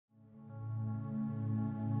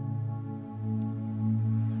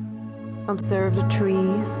Observe the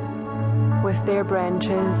trees with their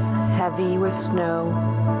branches heavy with snow.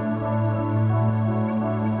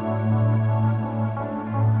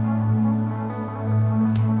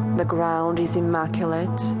 The ground is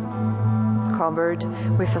immaculate, covered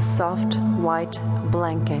with a soft white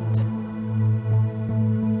blanket.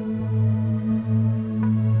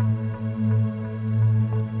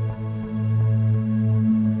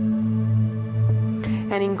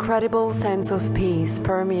 An incredible sense of peace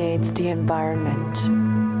permeates the environment.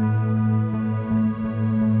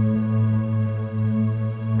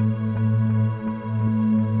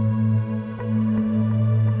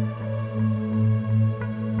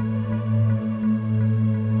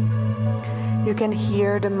 You can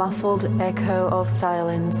hear the muffled echo of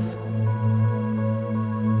silence.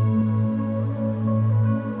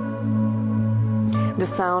 The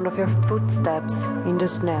sound of your footsteps in the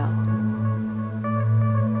snow.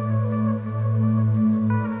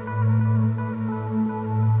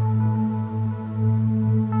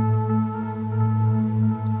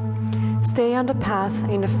 Stay on the path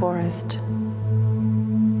in the forest.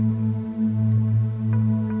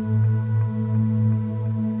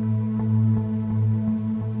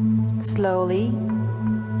 Slowly,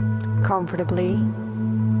 comfortably,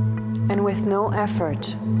 and with no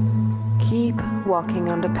effort, keep walking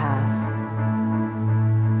on the path.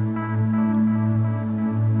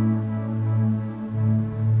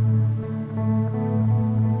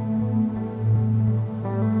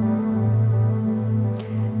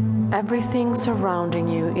 Everything surrounding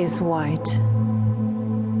you is white.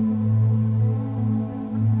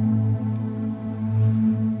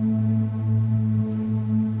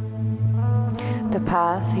 The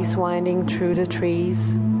path is winding through the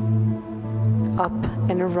trees, up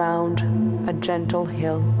and around a gentle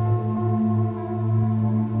hill.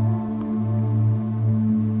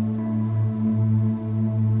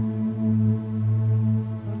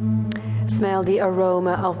 Smell the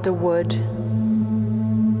aroma of the wood,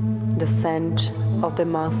 the scent of the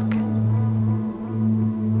musk.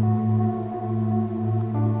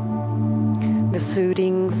 The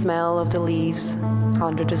soothing smell of the leaves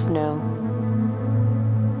under the snow.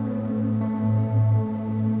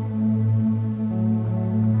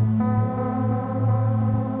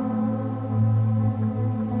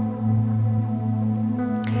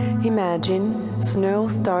 Imagine snow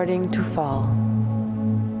starting to fall.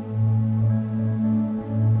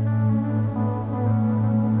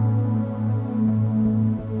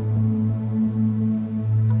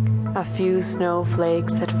 A few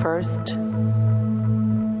snowflakes at first,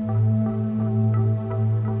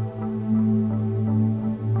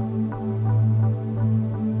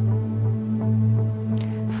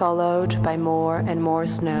 followed by more and more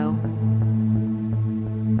snow.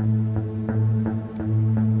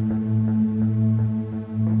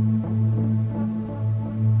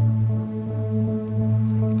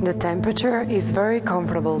 The temperature is very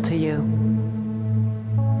comfortable to you.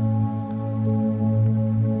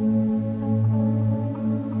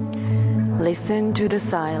 Listen to the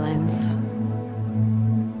silence.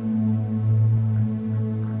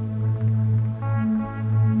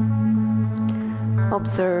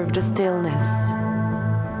 Observe the stillness.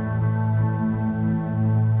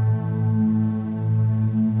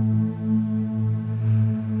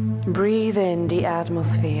 Breathe in the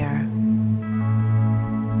atmosphere.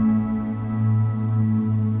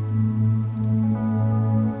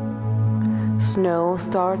 Snow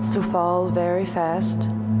starts to fall very fast.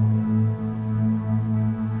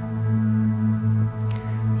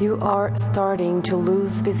 You are starting to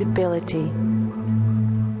lose visibility.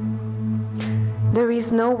 There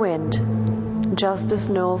is no wind, just the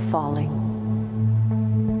snow falling.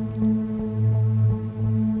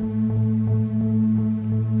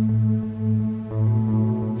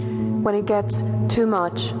 When it gets too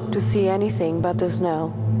much to see anything but the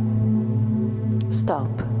snow, stop.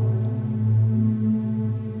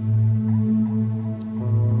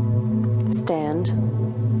 Stand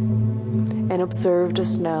and observe the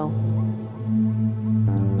snow.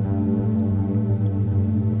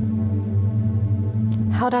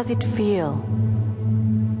 How does it feel?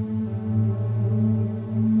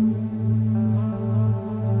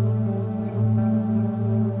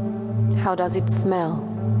 How does it smell?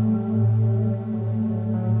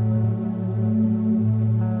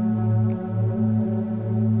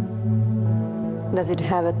 Does it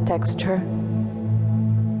have a texture?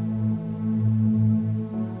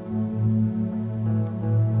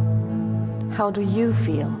 How do you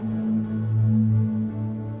feel?